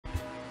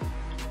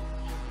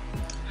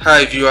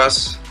Hi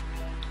viewers,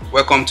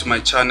 welcome to my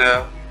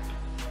channel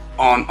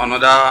on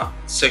another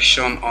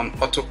section on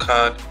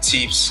AutoCAD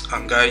tips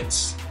and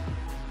guides.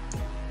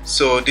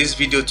 So this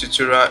video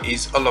tutorial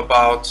is all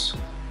about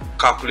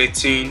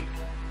calculating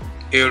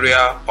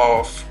area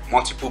of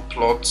multiple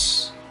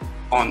plots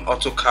on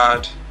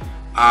AutoCAD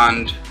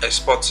and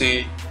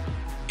exporting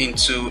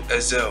into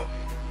Excel.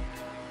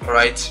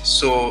 Alright,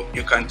 so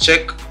you can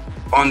check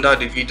under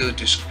the video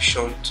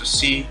description to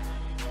see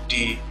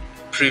the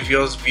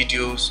previous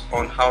videos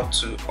on how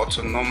to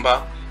auto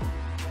number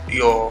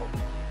your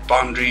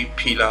boundary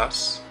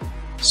pillars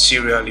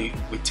serially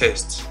with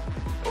text.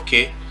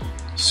 Okay,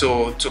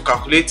 so to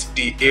calculate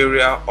the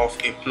area of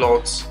a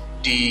plot,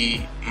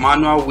 the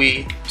manual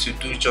way to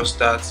do just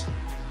that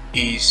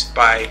is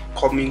by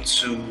coming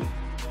to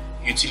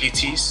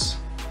utilities,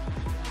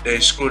 then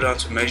you scroll down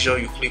to measure,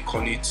 you click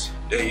on it,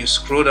 then you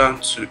scroll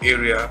down to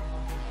area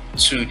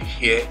to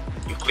here,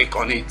 you click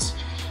on it.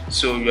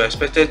 So you are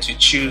expected to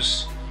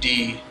choose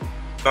the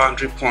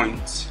boundary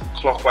point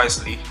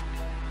clockwise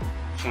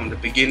from the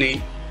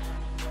beginning,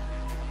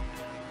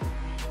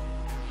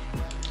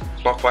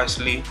 clockwise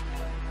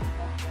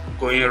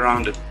going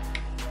around the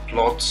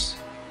plots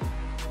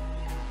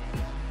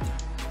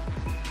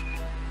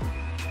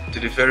to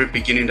the very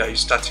beginning that you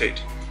started.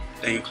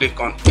 Then you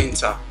click on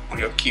enter on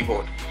your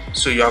keyboard.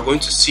 So you are going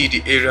to see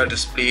the area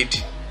displayed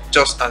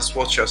just as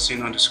what you are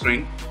seeing on the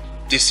screen.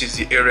 This is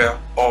the area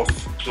of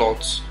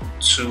plots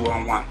 2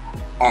 and 1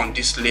 on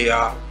this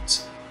layout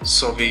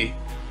survey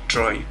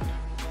drawing.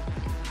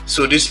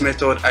 So this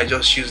method I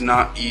just use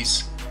now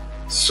is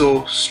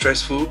so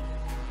stressful,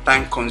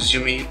 time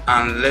consuming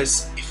and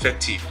less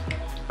effective,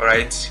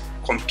 alright,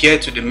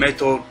 compared to the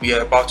method we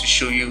are about to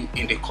show you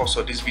in the course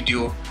of this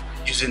video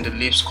using the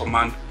ellipse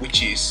command,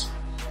 which is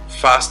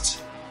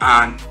fast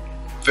and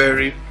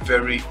very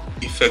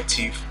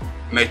effective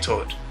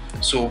method.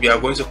 So we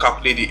are going to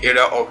calculate the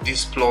area of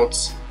these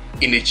plots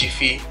in a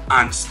jiffy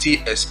and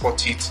still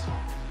export it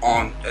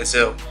on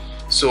Excel.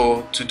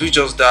 So to do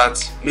just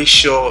that, make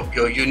sure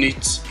your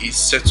unit is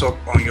set up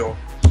on your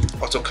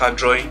AutoCAD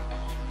drawing.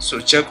 So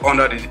check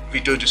under the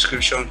video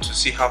description to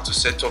see how to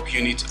set up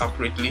unit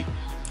accurately.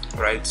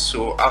 Alright,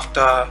 so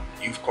after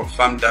you've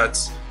confirmed that,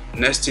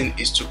 next thing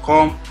is to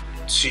come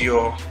to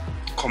your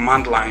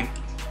command line,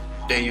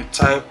 then you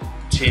type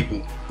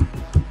table.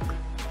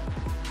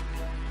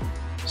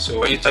 So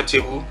when you type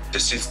table,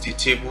 this is the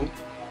table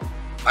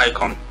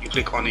icon, you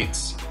click on it.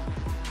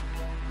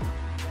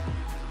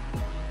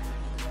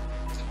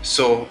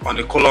 So on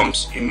the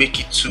columns you make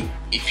it 2.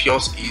 If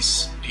yours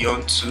is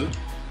beyond 2,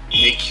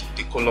 make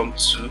the column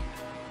 2,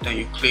 then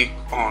you click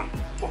on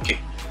OK.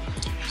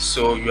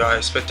 So you are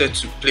expected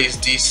to place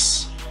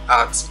this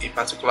at a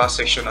particular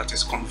section that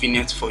is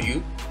convenient for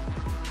you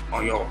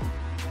on your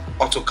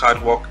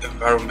AutoCAD work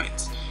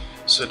environment.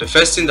 So the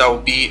first thing that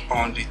will be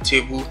on the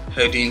table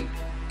heading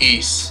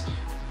is,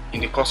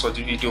 in the course of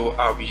the video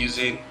I'll be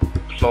using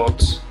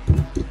plot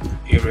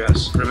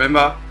areas.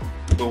 Remember,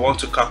 we want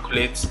to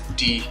calculate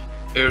the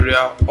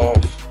area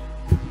of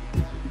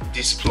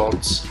these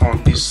plots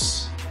on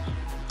this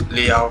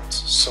layout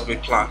survey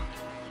plan.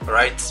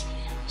 Alright,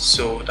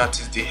 so that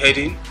is the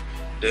heading.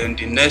 Then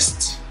the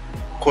next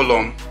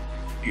column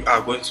you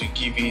are going to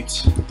give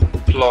it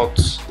plot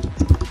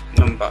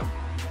number.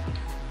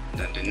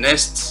 Then the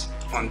next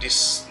on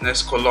this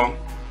next column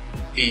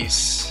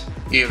is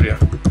area.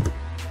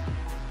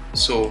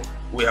 So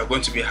we are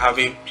going to be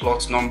having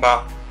plot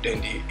number,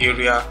 then the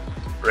area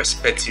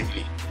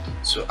respectively.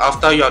 So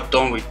after you are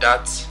done with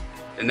that,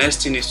 the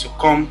next thing is to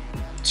come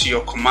to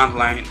your command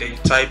line, then you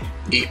type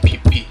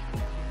app, you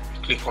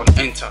click on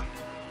enter.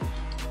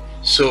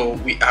 So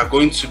we are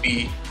going to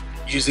be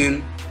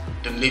using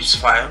the ellipse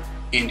file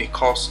in the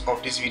course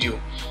of this video.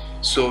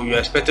 So you are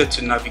expected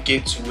to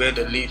navigate to where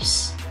the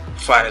ellipse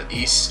file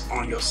is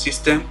on your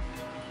system,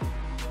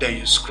 then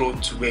you scroll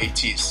to where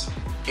it is.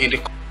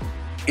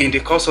 In the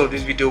course of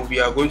this video we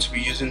are going to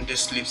be using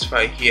this ellipse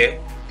file here,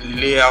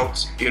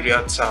 layout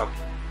area tab.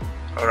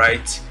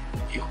 Alright,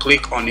 you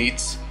click on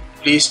it.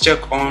 Please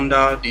check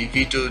under the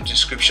video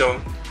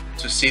description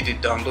to see the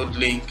download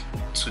link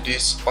to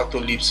this auto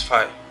ellipse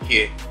file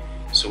here.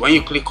 So when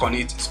you click on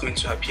it, it's going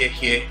to appear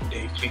here,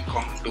 then you click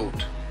on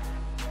load.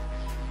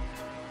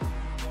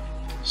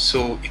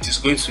 So it is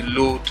going to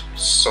load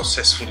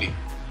successfully.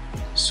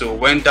 So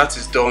when that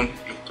is done,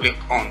 you click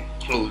on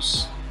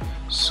close.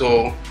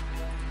 So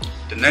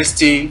the next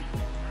thing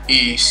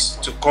is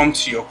to come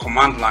to your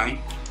command line,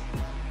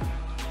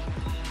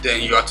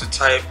 then you have to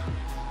type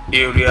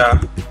area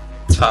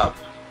tab.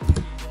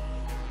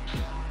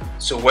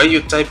 So when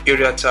you type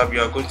area tab,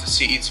 you are going to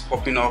see it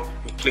popping up.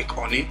 You click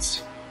on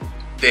it,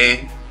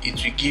 then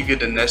it will give you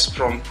the next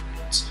prompt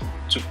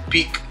to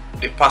pick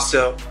the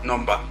parcel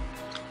number.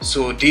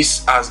 So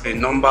this has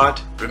been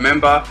numbered.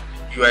 Remember,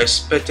 you are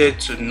expected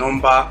to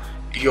number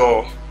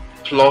your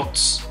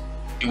plots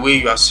the way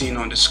you are seeing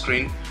on the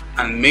screen,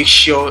 and make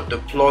sure the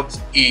plot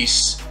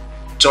is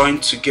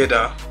joined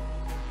together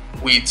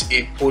with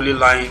a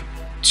polyline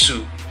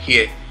 2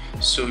 here.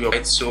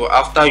 So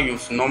after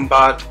you've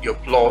numbered your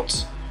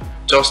plot,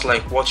 just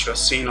like what you're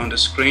seeing on the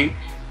screen.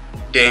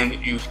 Then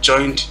you've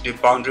joined the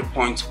boundary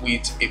point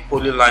with a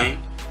polyline.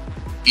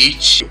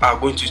 Each, you are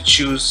going to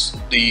choose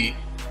the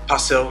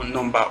parcel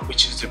number,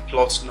 which is the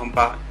plot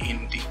number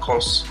in the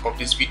course of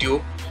this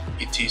video.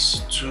 It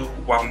is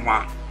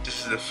 211.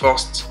 This is the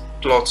first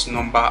plot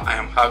number I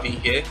am having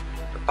here,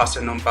 the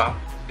parcel number.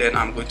 Then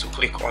I'm going to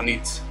click on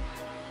it.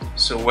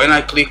 So when I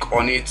click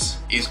on it,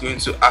 it's going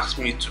to ask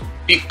me to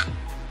pick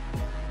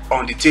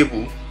on the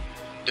table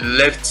the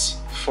left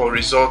for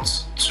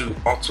results to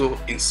auto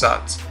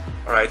insert.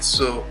 Alright,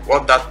 so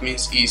what that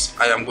means is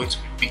I am going to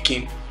be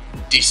picking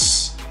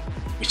this,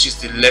 which is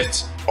the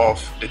left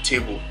of the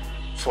table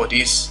for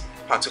this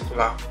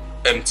particular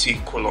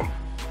empty column.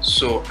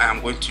 So I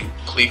am going to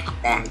click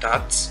on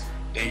that.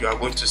 Then you are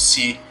going to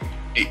see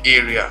the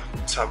area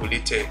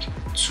tabulated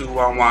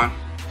 211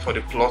 for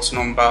the plot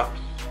number.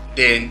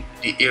 Then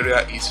the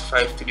area is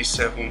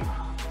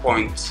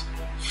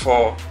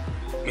 537.4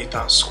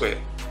 meters square,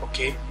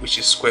 okay, which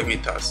is square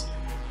meters.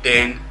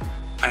 Then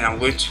I am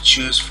going to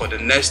choose for the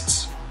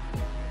next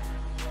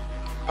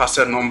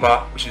parcel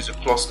number, which is the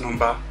plot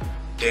number.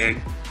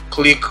 Then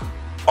click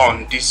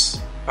on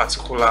this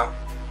particular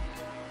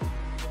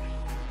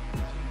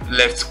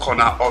left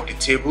corner of the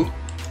table.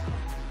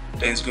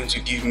 Then it's going to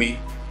give me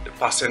the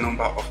parcel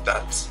number of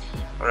that.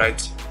 All right,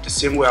 the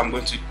same way I'm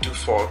going to do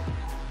for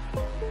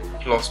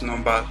plot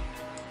number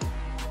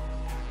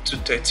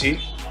 213.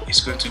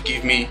 It's going to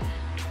give me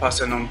the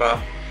parcel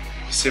number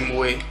the same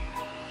way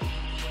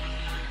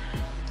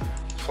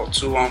for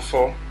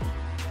 214.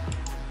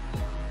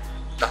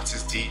 That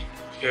is the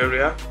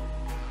area.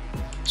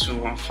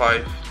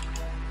 215,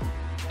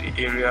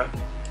 the area.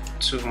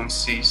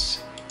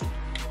 216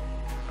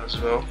 as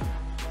well.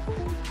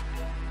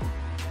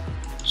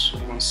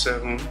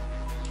 217.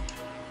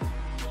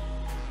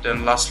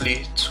 Then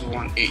lastly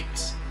 218.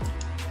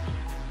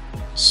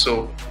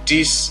 So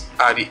these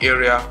are the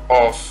area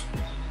of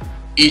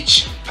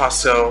each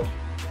parcel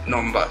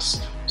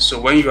numbers. So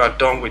when you are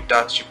done with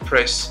that, you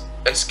press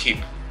escape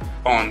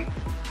on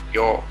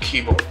your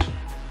keyboard.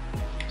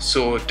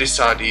 So these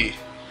are the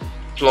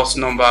plot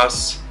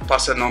numbers,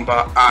 parcel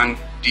number, and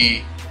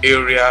the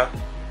area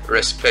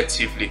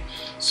respectively.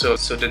 So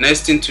the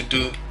next thing to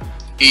do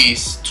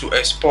is to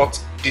export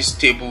this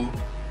table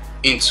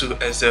into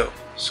Excel.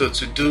 So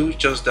to do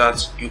just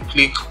that, you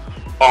click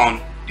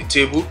on the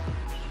table.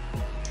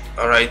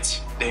 All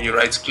right, then you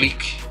right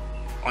click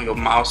on your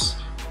mouse,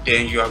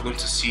 then you are going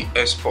to see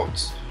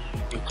export.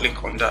 You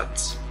click on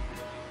that.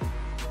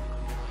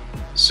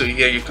 So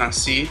here you can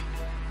see,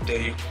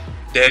 then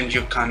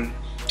you can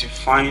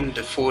define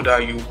the folder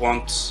you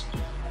want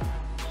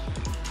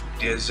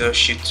the Excel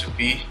sheet to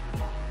be.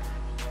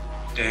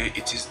 Then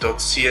it is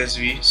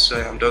 .csv, so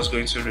I'm just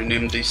going to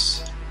rename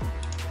this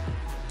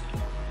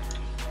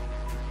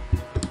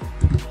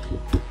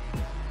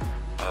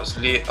as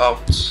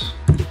layout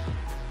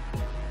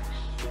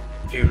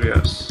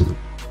areas.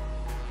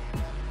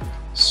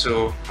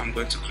 So I'm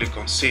going to click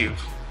on save.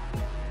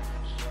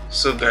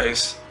 So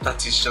guys,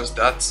 that is just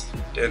that.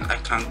 Then I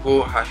can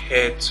go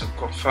ahead to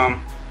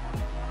confirm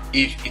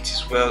if it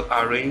is well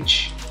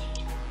arranged.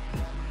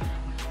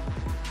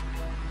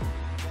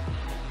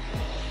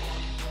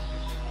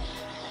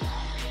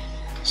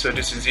 So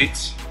this is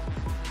it.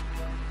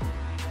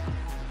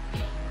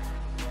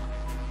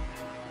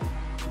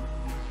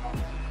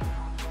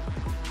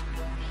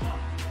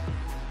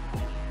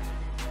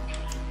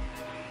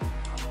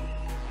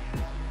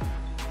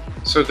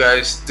 So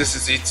guys, this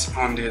is it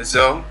on the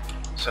Excel.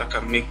 So I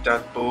can make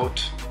that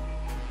bold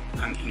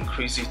and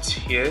increase it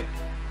here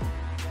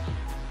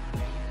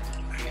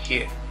and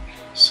here.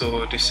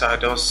 So these are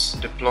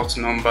just the plot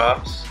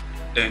numbers,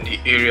 then the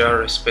area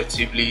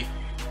respectively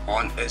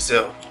on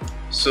Excel.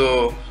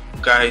 So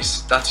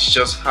guys, that is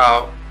just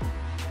how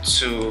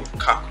to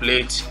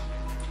calculate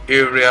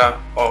area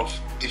of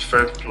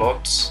different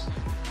plots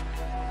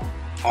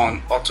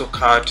on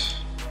AutoCAD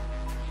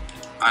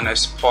and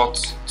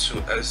export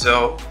to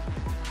Excel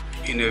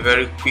in a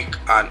very quick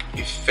and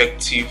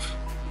effective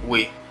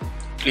way.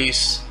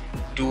 Please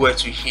do well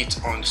to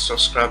hit on the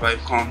subscribe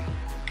icon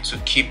to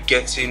keep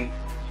getting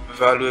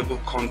valuable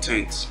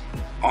content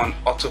on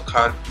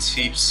AutoCAD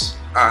tips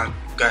and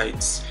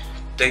guides.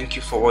 Thank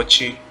you for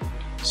watching.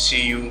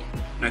 See you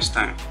next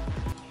time.